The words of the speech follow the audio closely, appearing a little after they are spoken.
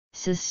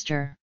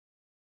Sister.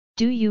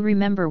 Do you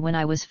remember when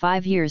I was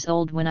 5 years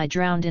old when I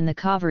drowned in the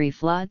Kaveri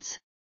floods?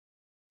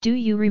 Do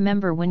you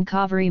remember when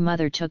Kaveri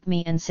mother took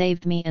me and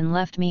saved me and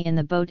left me in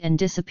the boat and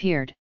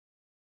disappeared?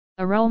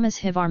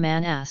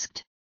 Arulmozhivarman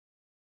asked.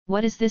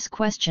 What is this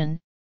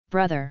question,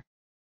 brother?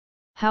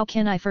 How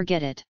can I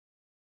forget it?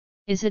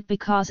 Is it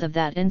because of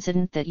that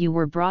incident that you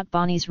were brought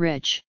Bonni's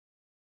rich?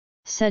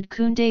 Said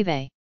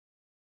Kundave.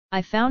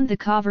 I found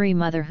the Kaveri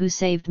mother who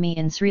saved me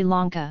in Sri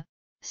Lanka,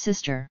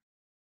 sister.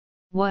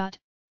 What,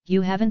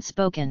 you haven't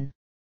spoken?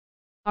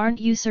 Aren't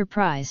you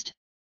surprised?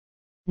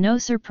 No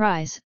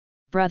surprise,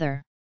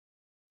 brother.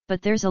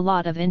 But there's a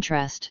lot of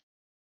interest.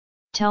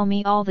 Tell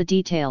me all the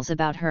details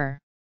about her.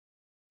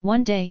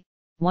 One day,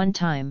 one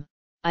time,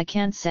 I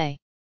can't say.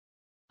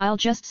 I'll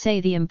just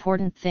say the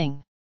important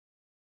thing.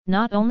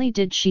 Not only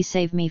did she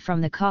save me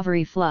from the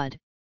Kaveri flood,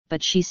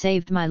 but she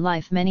saved my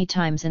life many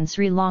times in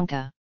Sri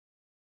Lanka.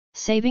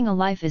 Saving a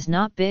life is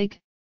not big,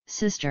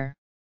 sister.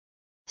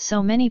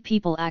 So many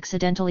people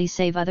accidentally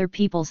save other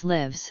people's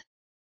lives.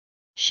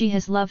 She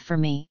has love for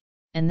me,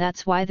 and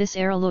that's why this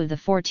Aralu the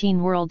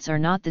 14 worlds are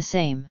not the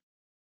same.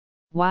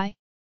 Why?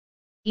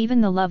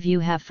 Even the love you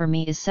have for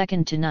me is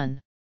second to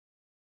none.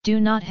 Do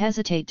not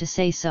hesitate to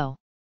say so.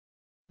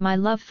 My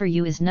love for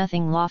you is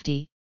nothing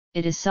lofty,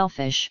 it is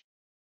selfish.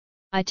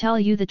 I tell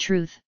you the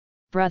truth,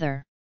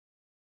 brother.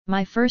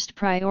 My first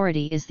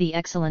priority is the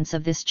excellence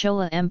of this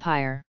Chola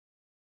Empire.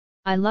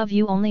 I love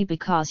you only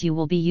because you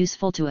will be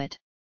useful to it.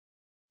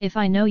 If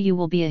I know you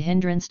will be a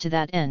hindrance to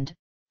that end,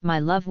 my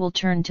love will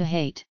turn to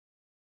hate.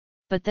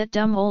 But that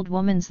dumb old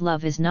woman's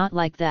love is not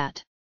like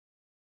that.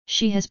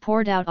 She has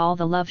poured out all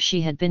the love she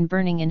had been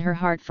burning in her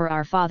heart for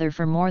our father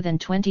for more than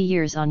 20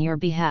 years on your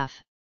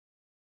behalf.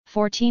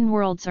 14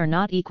 worlds are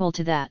not equal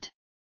to that.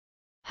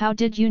 How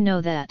did you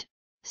know that,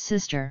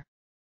 sister?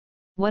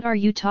 What are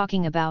you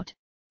talking about,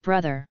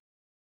 brother?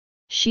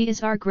 She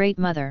is our great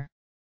mother.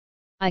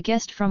 I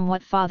guessed from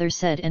what father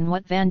said and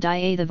what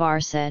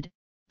Vandiyathevar said,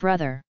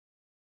 brother.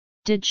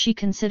 Did she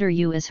consider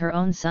you as her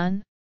own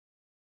son?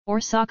 Or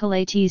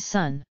Sakalati's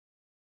son?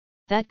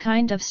 That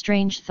kind of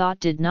strange thought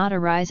did not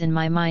arise in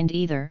my mind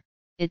either,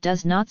 it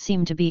does not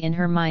seem to be in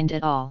her mind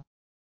at all.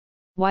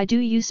 Why do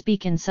you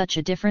speak in such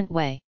a different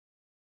way?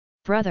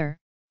 Brother,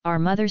 our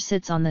mother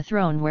sits on the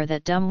throne where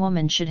that dumb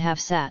woman should have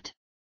sat.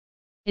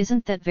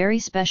 Isn't that very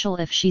special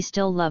if she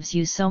still loves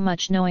you so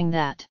much knowing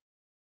that?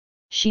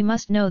 She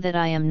must know that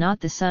I am not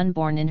the son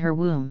born in her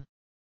womb.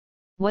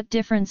 What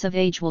difference of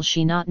age will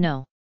she not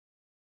know?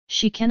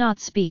 She cannot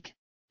speak,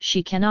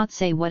 she cannot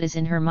say what is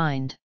in her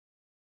mind.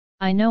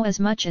 I know as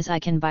much as I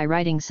can by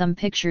writing some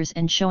pictures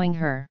and showing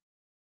her.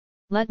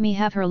 Let me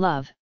have her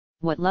love,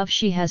 what love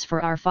she has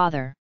for our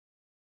father.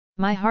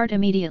 My heart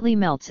immediately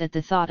melts at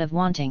the thought of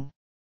wanting.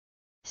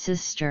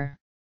 Sister.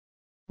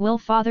 Will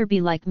father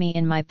be like me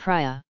in my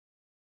priya?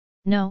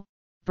 No,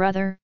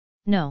 brother,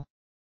 no.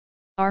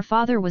 Our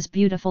father was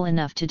beautiful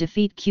enough to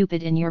defeat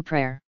Cupid in your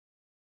prayer.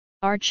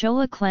 Our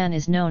Chola clan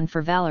is known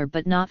for valor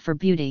but not for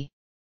beauty.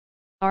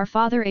 Our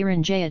father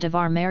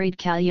Aranjayadavar married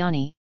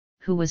Kalyani,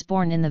 who was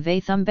born in the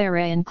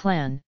Vaithumbarayan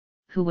clan,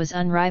 who was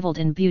unrivaled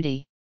in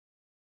beauty.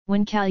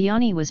 When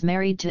Kalyani was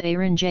married to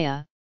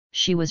Aranjaya,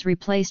 she was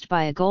replaced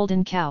by a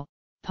golden cow,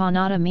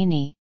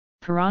 Panadamini.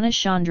 Purana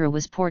Chandra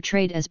was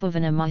portrayed as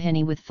Bhuvana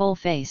Mohini with full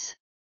face.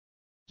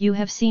 You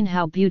have seen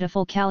how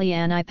beautiful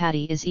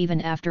Kalyanipati is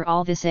even after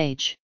all this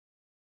age.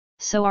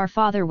 So our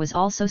father was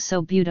also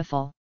so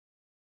beautiful.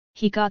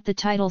 He got the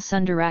title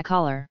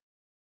Sundarakalar.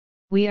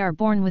 We are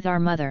born with our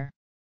mother.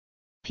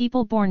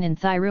 People born in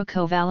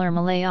Thirukovalar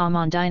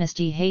Malayaman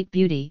dynasty hate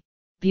beauty,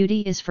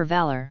 beauty is for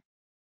valor.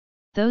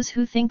 Those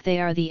who think they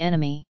are the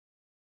enemy.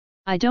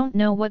 I don't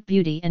know what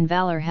beauty and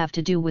valor have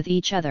to do with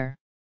each other.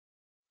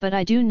 But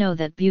I do know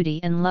that beauty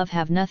and love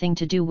have nothing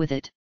to do with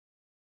it.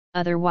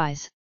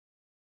 Otherwise,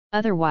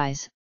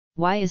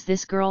 why is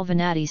this girl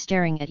Vanati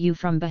staring at you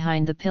from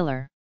behind the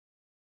pillar?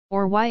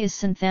 Or why is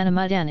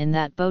Santhanamadan in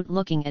that boat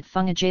looking at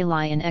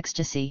Fungajalai in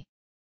ecstasy?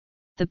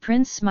 The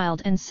prince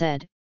smiled and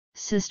said,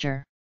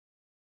 Sister.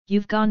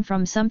 You've gone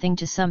from something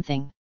to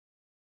something.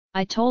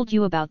 I told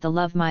you about the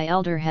love my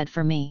elder had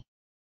for me.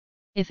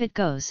 If it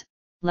goes,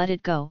 let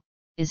it go.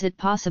 Is it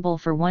possible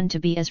for one to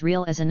be as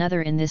real as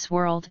another in this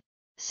world,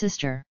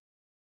 sister?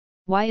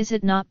 Why is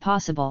it not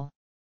possible?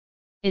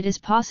 It is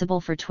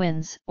possible for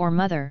twins or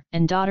mother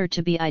and daughter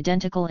to be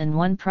identical in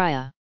one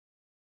priya.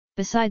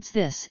 Besides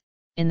this,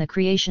 in the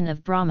creation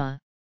of Brahma,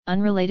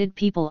 unrelated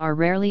people are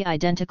rarely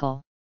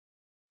identical.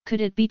 Could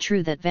it be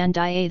true that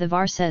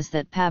Vandiyathevar says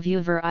that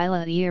Pavuvar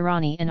Ila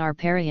Irani and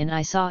Arparian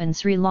I saw in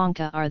Sri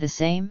Lanka are the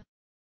same?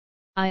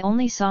 I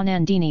only saw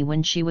Nandini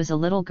when she was a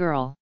little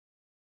girl.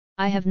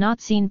 I have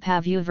not seen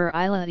Pavuvar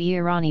Ila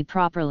Irani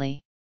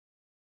properly.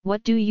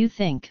 What do you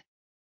think?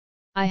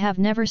 I have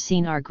never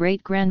seen our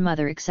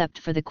great-grandmother except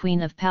for the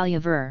Queen of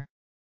Palyavur.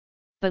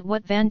 But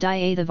what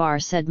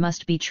Vandiyathevar said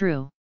must be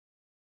true.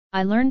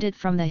 I learned it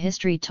from the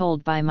history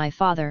told by my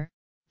father,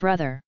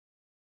 brother.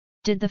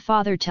 Did the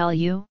father tell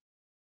you?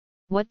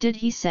 What did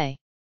he say?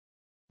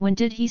 When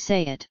did he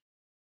say it?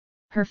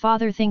 Her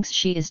father thinks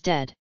she is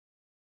dead.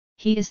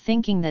 He is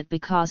thinking that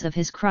because of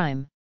his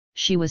crime,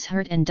 she was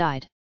hurt and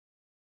died.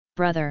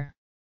 Brother,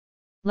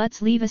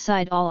 let's leave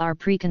aside all our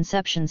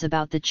preconceptions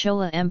about the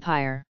Chola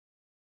Empire.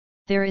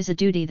 There is a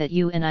duty that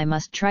you and I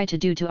must try to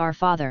do to our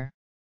father.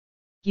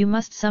 You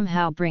must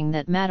somehow bring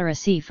that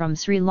Madarasi from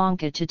Sri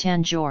Lanka to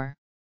Tanjore.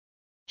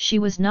 She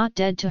was not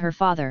dead to her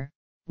father,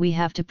 we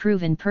have to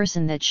prove in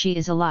person that she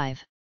is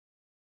alive.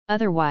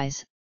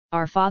 Otherwise,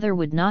 our father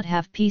would not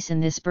have peace in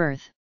this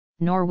birth,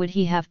 nor would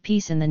he have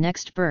peace in the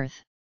next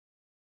birth.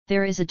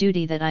 There is a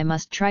duty that I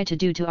must try to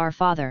do to our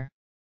father.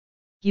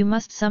 You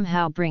must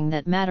somehow bring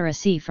that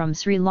Madarasi from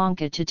Sri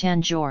Lanka to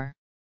Tanjore.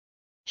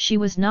 She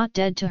was not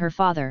dead to her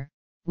father,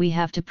 we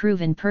have to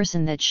prove in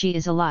person that she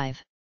is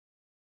alive.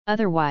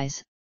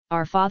 Otherwise,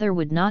 our father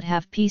would not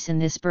have peace in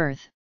this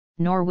birth,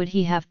 nor would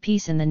he have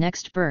peace in the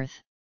next birth.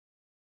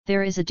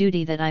 There is a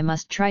duty that I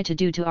must try to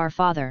do to our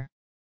father.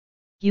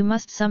 You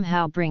must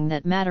somehow bring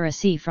that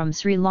Madarasi from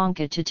Sri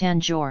Lanka to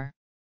Tanjore.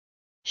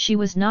 She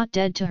was not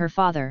dead to her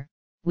father,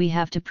 we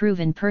have to prove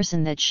in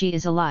person that she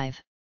is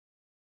alive.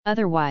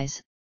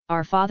 Otherwise,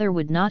 our father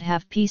would not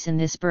have peace in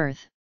this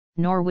birth,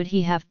 nor would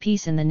he have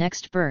peace in the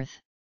next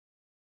birth.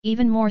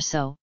 Even more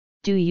so,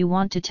 do you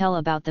want to tell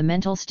about the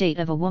mental state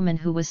of a woman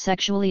who was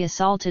sexually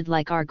assaulted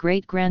like our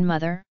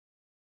great-grandmother?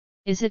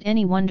 Is it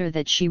any wonder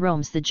that she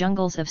roams the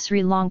jungles of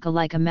Sri Lanka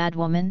like a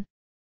madwoman?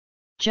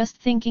 Just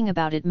thinking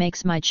about it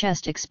makes my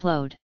chest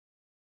explode.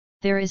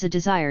 There is a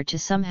desire to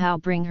somehow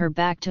bring her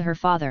back to her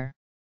father.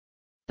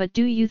 But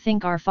do you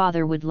think our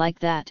father would like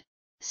that,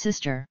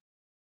 sister?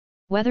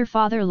 Whether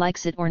father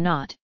likes it or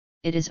not,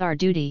 it is our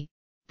duty,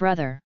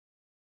 brother.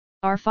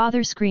 Our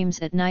father screams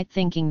at night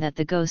thinking that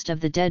the ghost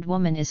of the dead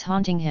woman is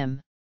haunting him.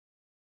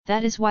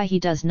 That is why he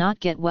does not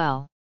get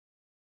well.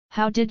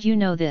 How did you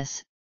know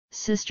this,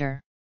 sister?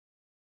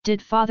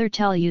 Did father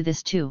tell you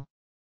this too?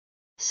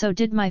 So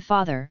did my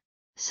father,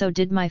 so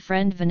did my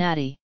friend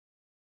Venati.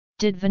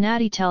 Did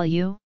Venati tell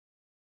you?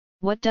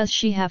 What does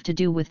she have to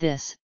do with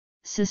this,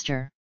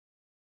 sister?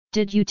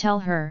 Did you tell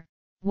her,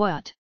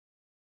 what?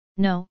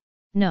 No,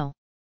 no.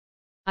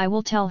 I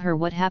will tell her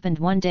what happened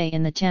one day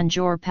in the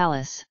Tanjore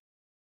palace.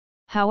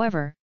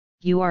 However,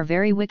 you are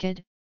very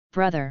wicked,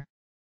 brother.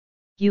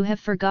 You have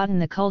forgotten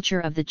the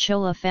culture of the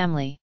Chola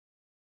family.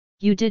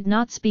 You did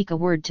not speak a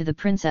word to the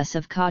princess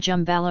of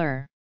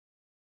Kajumbalur.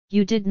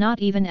 You did not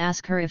even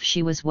ask her if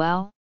she was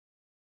well?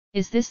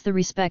 Is this the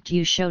respect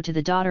you show to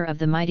the daughter of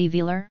the mighty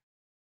Velar?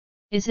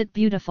 Is it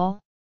beautiful?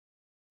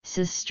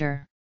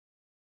 Sister.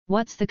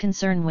 What's the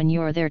concern when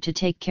you're there to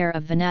take care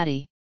of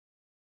Venati?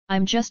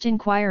 I'm just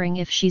inquiring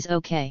if she's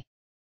okay.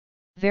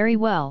 Very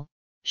well,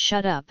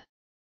 shut up.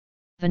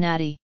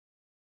 Venati.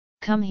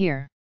 Come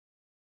here.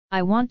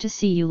 I want to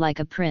see you like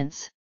a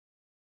prince.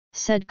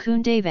 Said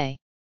Kundave.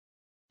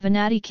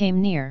 Venati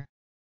came near.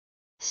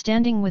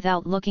 Standing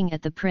without looking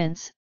at the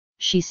prince,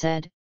 she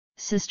said,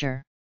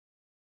 Sister.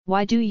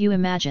 Why do you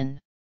imagine?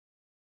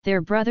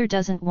 Their brother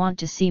doesn't want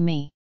to see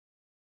me.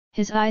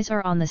 His eyes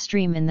are on the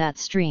stream in that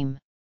stream.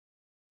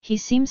 He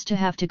seems to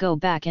have to go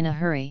back in a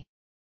hurry.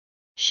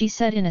 She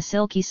said in a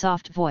silky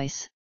soft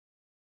voice.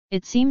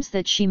 It seems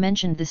that she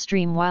mentioned the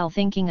stream while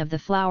thinking of the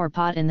flower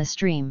pot in the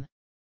stream.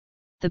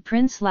 The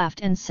prince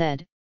laughed and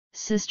said,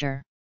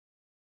 Sister.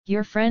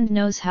 Your friend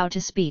knows how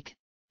to speak,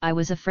 I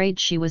was afraid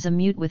she was a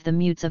mute with the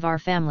mutes of our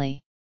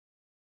family.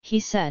 He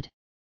said.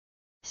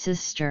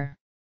 Sister.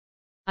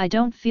 I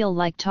don't feel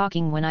like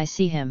talking when I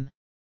see him.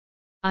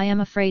 I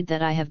am afraid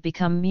that I have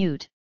become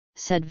mute,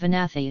 said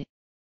Vanathi.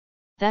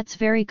 That's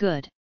very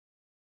good.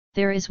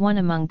 There is one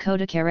among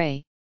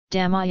Kodakare,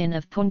 Damayan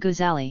of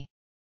Punguzali.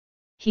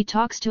 He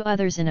talks to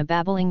others in a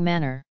babbling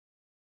manner.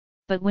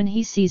 But when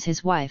he sees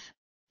his wife,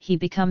 he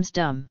becomes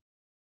dumb.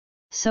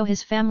 So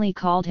his family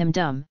called him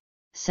dumb,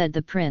 said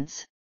the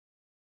prince.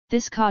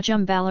 This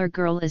Kajumbalur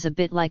girl is a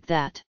bit like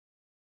that.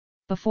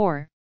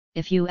 Before,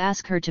 if you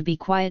ask her to be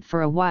quiet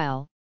for a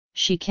while,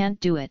 she can't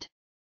do it.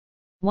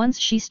 Once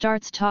she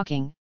starts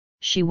talking,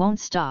 she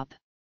won't stop.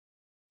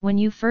 When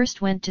you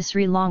first went to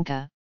Sri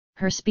Lanka,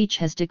 her speech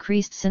has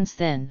decreased since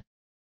then.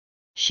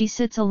 She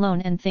sits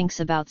alone and thinks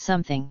about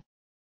something.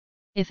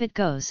 If it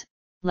goes,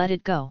 let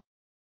it go.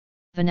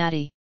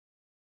 Venati.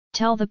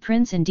 Tell the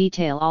prince in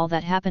detail all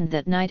that happened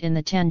that night in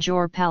the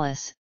Tanjore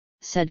palace,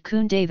 said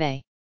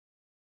Kundave.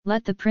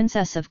 Let the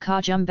princess of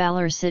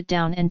Kajumbalur sit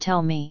down and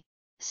tell me,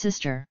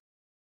 sister.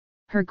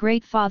 Her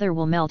great father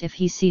will melt if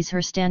he sees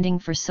her standing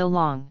for so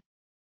long.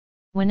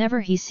 Whenever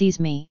he sees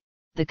me,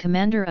 the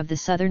commander of the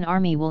southern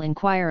army will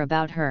inquire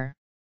about her.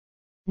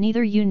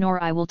 Neither you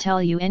nor I will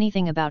tell you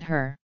anything about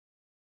her.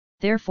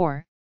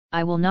 Therefore,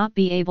 I will not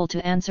be able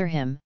to answer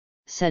him,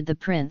 said the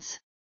prince.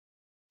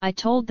 I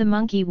told the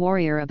monkey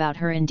warrior about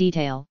her in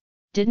detail,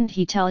 didn't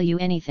he tell you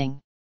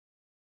anything?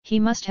 He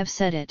must have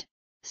said it,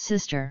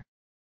 sister.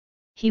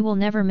 He will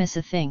never miss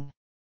a thing.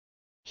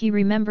 He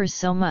remembers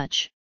so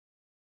much.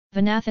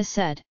 Vanatha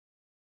said.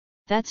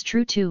 That's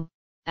true too,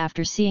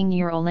 after seeing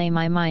your Ole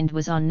my mind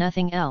was on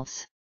nothing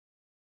else.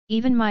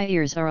 Even my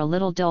ears are a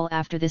little dull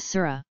after this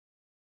surah.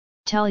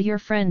 Tell your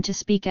friend to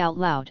speak out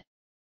loud.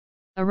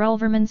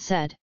 Arulverman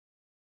said.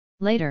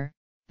 Later,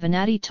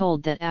 Venati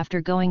told that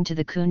after going to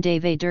the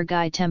Kundave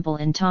Durgai temple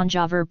in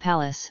Tanjavur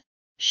palace,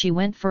 she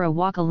went for a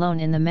walk alone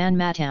in the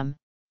Manmattam,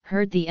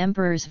 heard the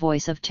emperor's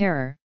voice of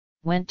terror,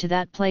 went to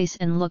that place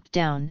and looked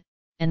down,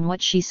 and what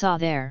she saw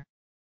there.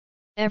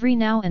 Every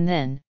now and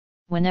then,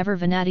 whenever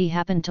Venati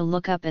happened to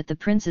look up at the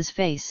prince's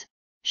face,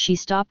 she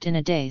stopped in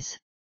a daze.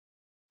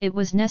 It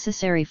was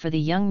necessary for the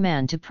young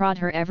man to prod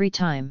her every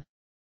time.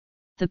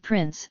 The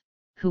prince,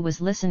 who was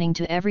listening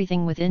to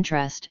everything with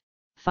interest,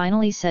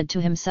 finally said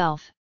to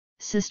himself,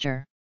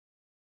 "Sister,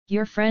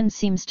 your friend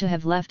seems to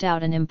have left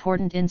out an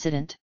important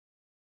incident.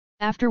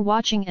 After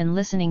watching and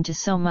listening to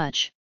so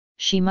much,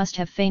 she must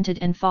have fainted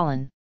and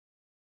fallen,"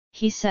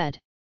 he said.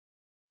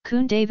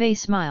 Kundave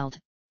smiled.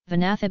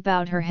 Vanatha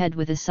bowed her head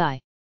with a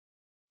sigh.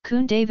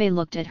 Kundave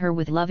looked at her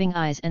with loving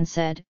eyes and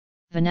said,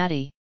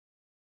 "Venati,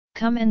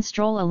 come and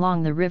stroll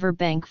along the river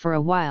bank for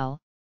a while,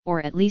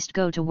 or at least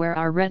go to where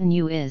our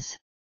retinue is.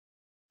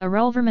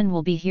 Arulvarman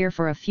will be here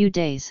for a few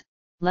days,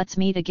 let's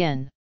meet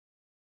again,"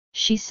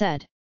 she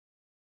said.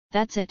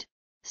 "That's it,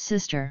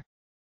 sister.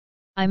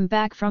 I'm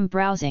back from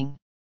browsing."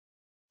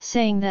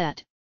 Saying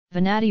that,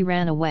 Venati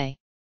ran away.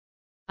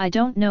 I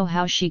don't know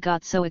how she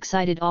got so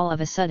excited all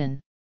of a sudden.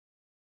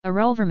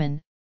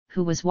 Arulvarman,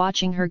 who was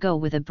watching her go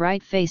with a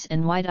bright face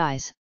and wide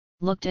eyes,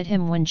 looked at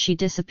him when she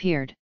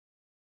disappeared.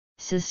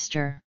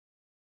 "Sister,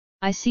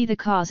 I see the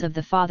cause of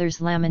the father's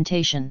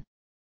lamentation.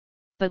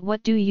 But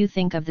what do you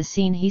think of the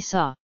scene he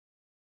saw?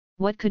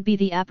 What could be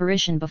the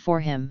apparition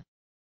before him?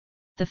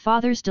 The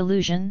father's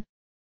delusion?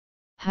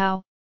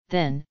 How,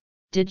 then,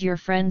 did your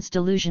friend's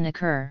delusion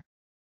occur?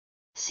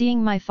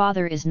 Seeing my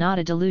father is not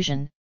a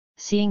delusion,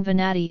 seeing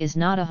Venati is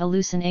not a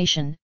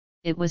hallucination,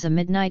 it was a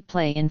midnight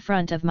play in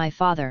front of my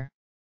father.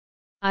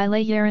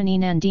 Ilayarani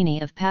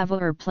Nandini of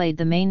Pavur played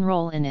the main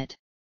role in it.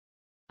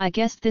 I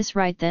guessed this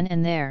right then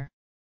and there.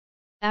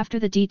 After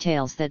the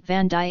details that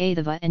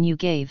Vandiyathava and you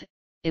gave,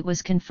 it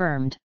was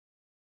confirmed.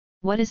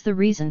 What is the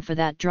reason for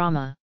that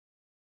drama?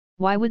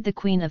 Why would the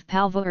Queen of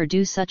Palvur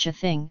do such a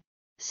thing,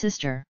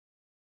 sister?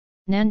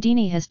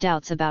 Nandini has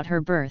doubts about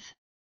her birth.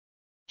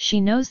 She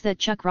knows that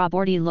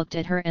Chakraborty looked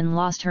at her and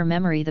lost her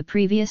memory the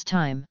previous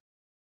time.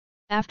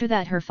 After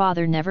that her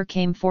father never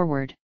came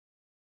forward.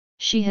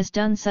 She has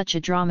done such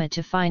a drama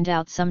to find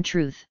out some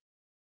truth.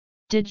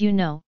 Did you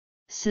know,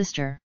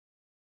 sister?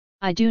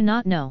 I do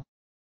not know.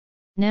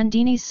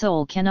 Nandini's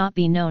soul cannot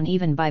be known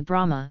even by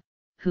Brahma,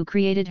 who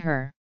created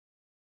her.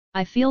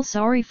 I feel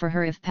sorry for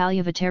her if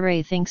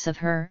Palyavatare thinks of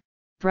her,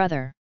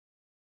 brother.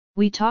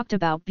 We talked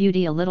about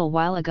beauty a little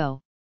while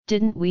ago,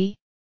 didn't we?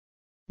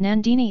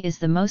 Nandini is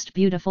the most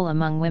beautiful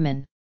among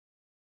women.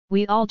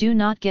 We all do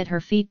not get her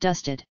feet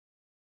dusted.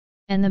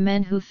 And the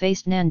men who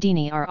faced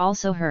Nandini are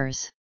also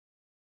hers.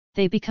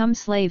 They become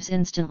slaves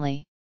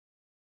instantly.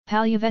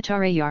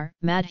 Palyavetarayar,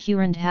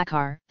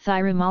 Madhurandhakar,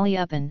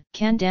 Thirumaliappan,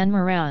 Kandan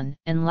Maran,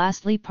 and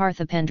lastly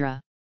Parthipendra.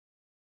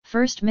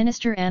 First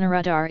Minister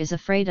Anuradhar is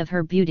afraid of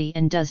her beauty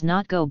and does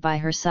not go by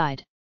her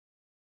side.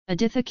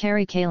 Aditha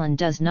Karikalan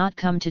does not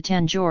come to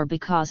Tanjore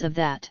because of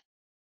that.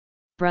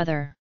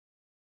 Brother.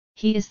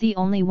 He is the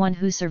only one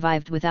who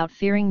survived without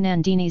fearing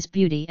Nandini's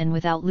beauty and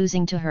without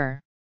losing to her.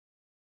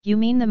 You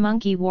mean the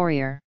monkey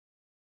warrior?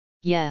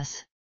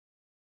 Yes.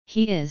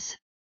 He is.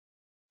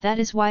 That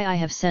is why I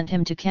have sent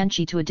him to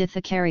Kanchi to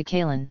Aditha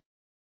Karikalan.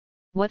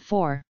 What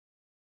for?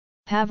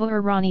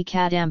 Pavur Rani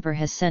Kadampur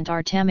has sent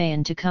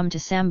Artamayan to come to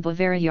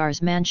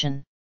Sambhavarayar's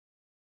mansion.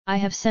 I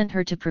have sent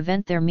her to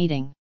prevent their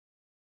meeting.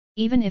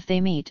 Even if they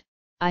meet,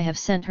 I have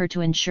sent her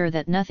to ensure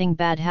that nothing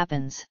bad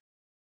happens.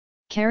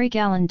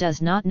 Karikalan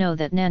does not know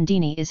that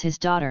Nandini is his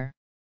daughter.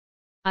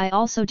 I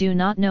also do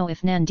not know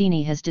if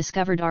Nandini has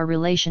discovered our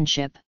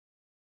relationship.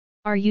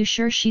 Are you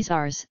sure she's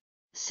ours,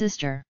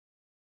 sister?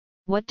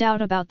 What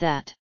doubt about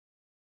that?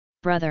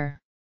 Brother.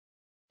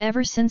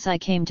 Ever since I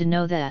came to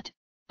know that,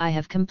 I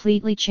have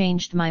completely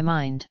changed my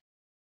mind.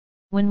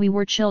 When we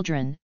were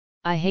children,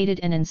 I hated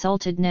and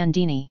insulted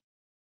Nandini.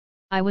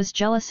 I was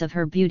jealous of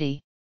her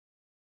beauty.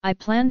 I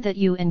planned that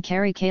you and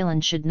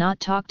Karikalan should not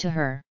talk to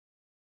her.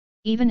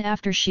 Even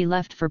after she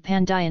left for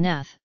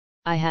Pandiyanath,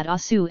 I had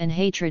asu and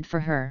hatred for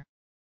her.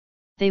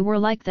 They were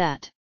like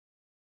that.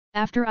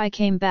 After I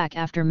came back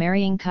after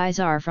marrying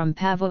Kaisar from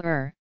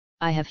Pavur,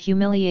 I have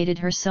humiliated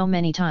her so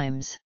many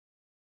times.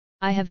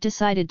 I have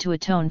decided to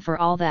atone for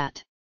all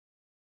that.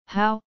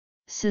 How,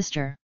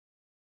 sister?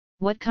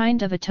 What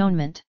kind of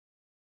atonement?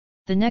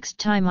 The next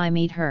time I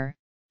meet her,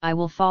 I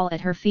will fall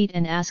at her feet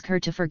and ask her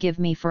to forgive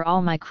me for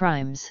all my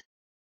crimes.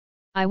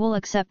 I will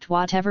accept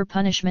whatever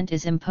punishment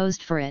is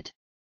imposed for it.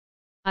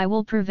 I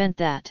will prevent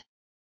that.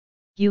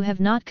 You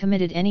have not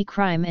committed any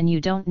crime and you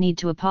don't need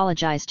to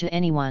apologize to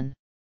anyone.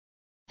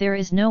 There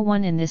is no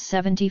one in this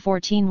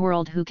 7014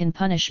 world who can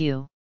punish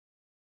you.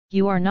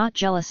 You are not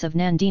jealous of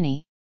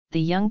Nandini,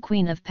 the young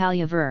queen of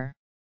Palyavur.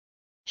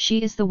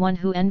 She is the one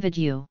who envied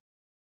you.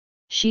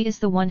 She is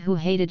the one who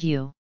hated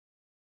you.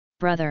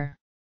 Brother.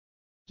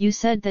 You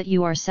said that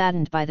you are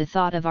saddened by the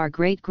thought of our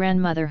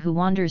great-grandmother who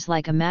wanders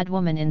like a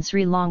madwoman in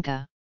Sri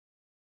Lanka.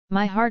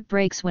 My heart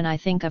breaks when I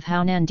think of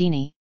how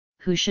Nandini,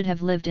 who should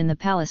have lived in the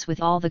palace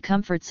with all the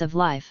comforts of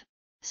life,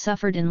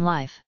 suffered in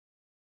life.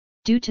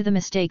 Due to the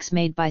mistakes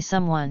made by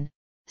someone,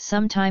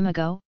 some time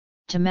ago,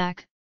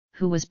 Tamak,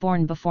 who was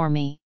born before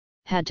me,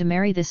 had to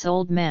marry this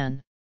old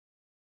man.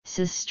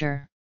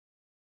 Sister.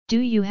 Do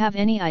you have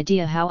any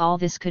idea how all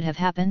this could have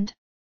happened?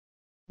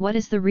 What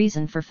is the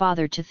reason for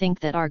father to think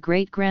that our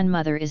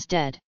great-grandmother is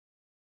dead?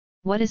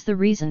 What is the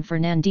reason for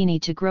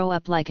Nandini to grow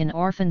up like an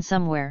orphan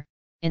somewhere,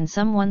 in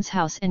someone's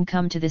house and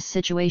come to this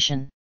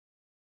situation?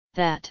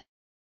 That.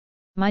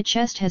 My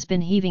chest has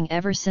been heaving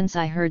ever since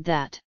I heard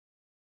that.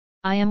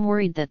 I am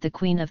worried that the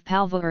Queen of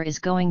Palvur is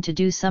going to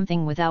do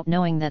something without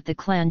knowing that the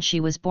clan she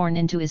was born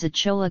into is a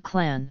Chola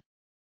clan.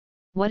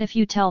 What if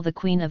you tell the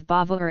Queen of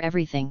Bavur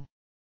everything?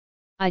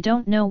 I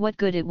don't know what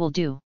good it will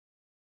do.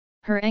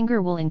 Her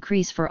anger will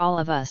increase for all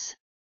of us.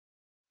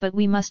 But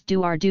we must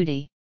do our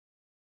duty.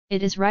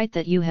 It is right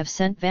that you have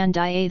sent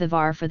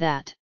Vandiyathevar for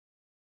that.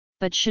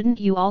 But shouldn't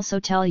you also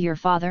tell your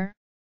father?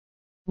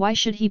 Why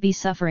should he be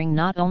suffering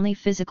not only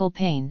physical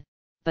pain,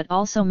 but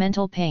also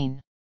mental pain?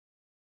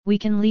 We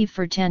can leave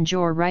for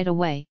Tanjore right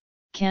away,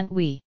 can't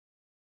we?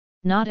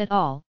 Not at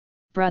all,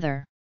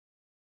 brother.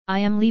 I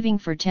am leaving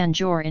for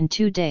Tanjore in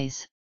 2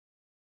 days.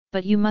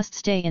 But you must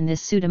stay in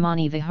this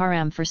Sudamani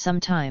Viharam for some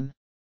time.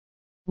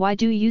 Why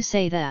do you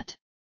say that?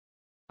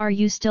 Are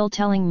you still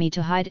telling me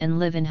to hide and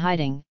live in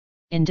hiding,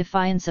 in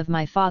defiance of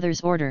my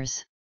father's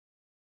orders?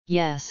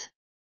 Yes.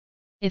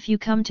 If you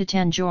come to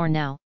Tanjore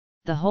now,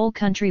 the whole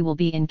country will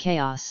be in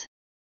chaos.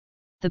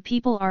 The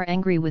people are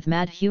angry with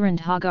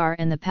Madhurandhagar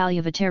and the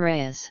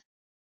Palyavatarayas.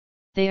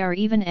 They are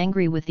even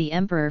angry with the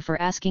emperor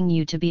for asking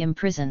you to be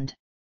imprisoned.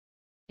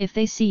 If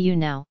they see you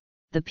now,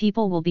 the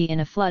people will be in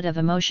a flood of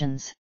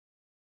emotions.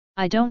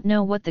 I don't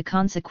know what the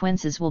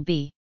consequences will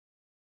be.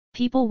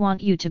 People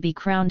want you to be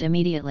crowned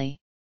immediately.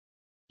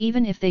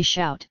 Even if they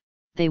shout,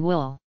 they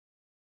will.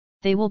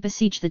 They will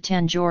besiege the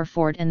Tanjore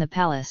fort and the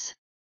palace.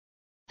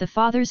 The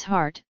father's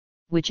heart,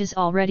 which is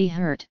already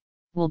hurt,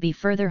 will be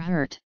further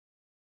hurt.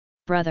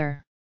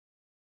 Brother.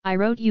 I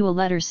wrote you a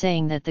letter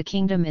saying that the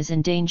kingdom is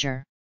in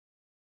danger.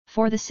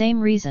 For the same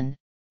reason,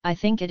 I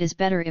think it is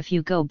better if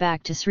you go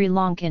back to Sri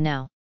Lanka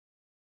now.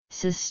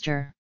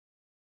 Sister.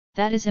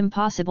 That is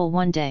impossible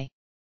one day.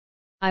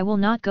 I will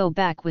not go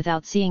back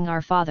without seeing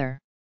our father.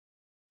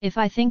 If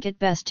I think it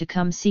best to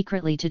come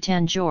secretly to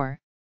Tanjore,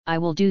 I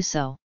will do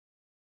so.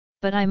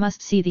 But I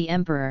must see the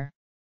emperor.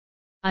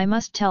 I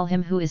must tell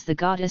him who is the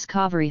goddess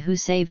Kaveri who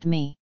saved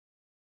me.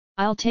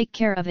 I'll take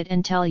care of it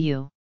and tell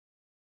you.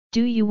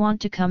 Do you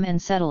want to come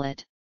and settle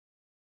it?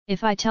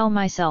 If I tell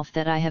myself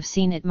that I have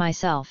seen it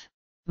myself,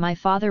 my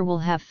father will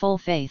have full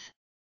faith.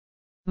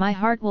 My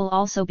heart will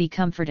also be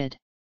comforted.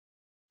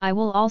 I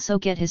will also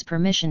get his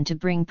permission to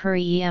bring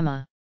Puri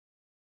Emma.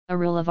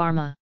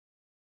 Arulavarma.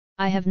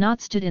 I have not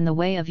stood in the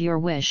way of your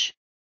wish.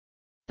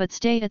 But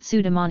stay at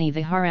Sudamani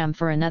Viharam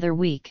for another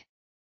week.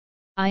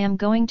 I am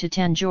going to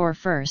Tanjore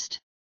first.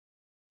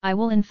 I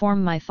will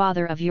inform my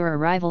father of your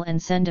arrival and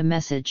send a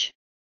message.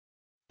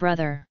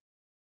 Brother.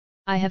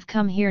 I have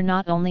come here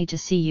not only to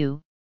see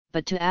you,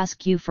 but to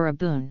ask you for a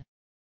boon.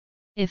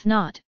 If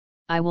not,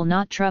 I will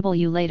not trouble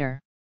you later.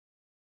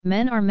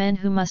 Men are men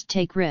who must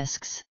take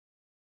risks.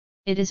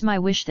 It is my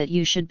wish that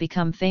you should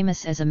become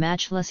famous as a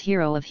matchless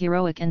hero of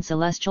heroic and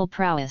celestial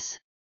prowess.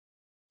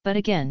 But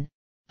again,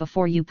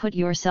 before you put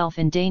yourself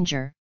in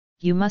danger,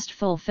 you must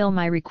fulfill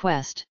my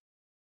request.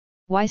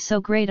 Why so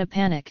great a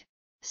panic,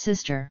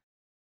 sister?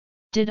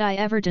 Did I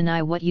ever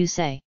deny what you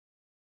say?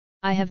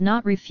 I have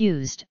not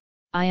refused,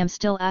 I am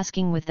still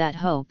asking with that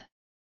hope.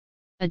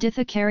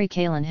 Aditha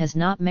Karikalan has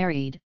not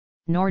married,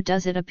 nor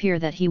does it appear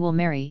that he will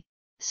marry.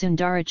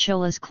 Sundara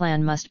Chola's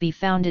clan must be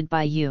founded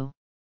by you.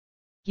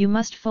 You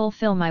must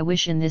fulfill my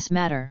wish in this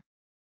matter.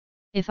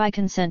 If I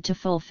consent to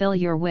fulfill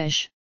your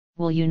wish,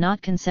 will you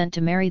not consent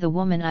to marry the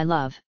woman I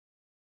love?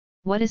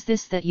 What is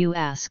this that you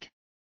ask?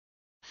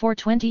 For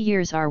 20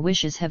 years our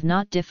wishes have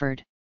not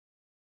differed.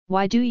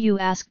 Why do you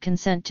ask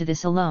consent to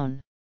this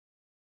alone?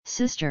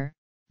 Sister,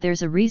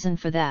 there's a reason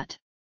for that.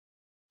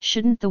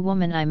 Shouldn't the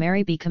woman I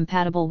marry be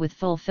compatible with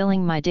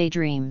fulfilling my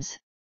daydreams?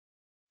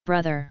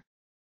 Brother.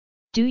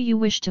 Do you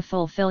wish to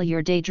fulfill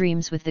your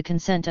daydreams with the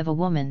consent of a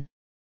woman?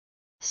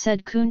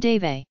 Said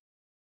Kundave.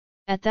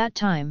 At that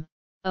time,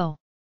 oh!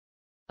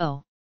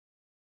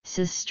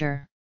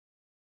 Sister!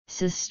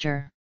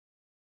 Sister!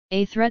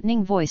 A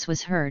threatening voice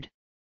was heard.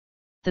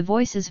 The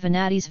voice is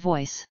Vanati's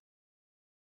voice.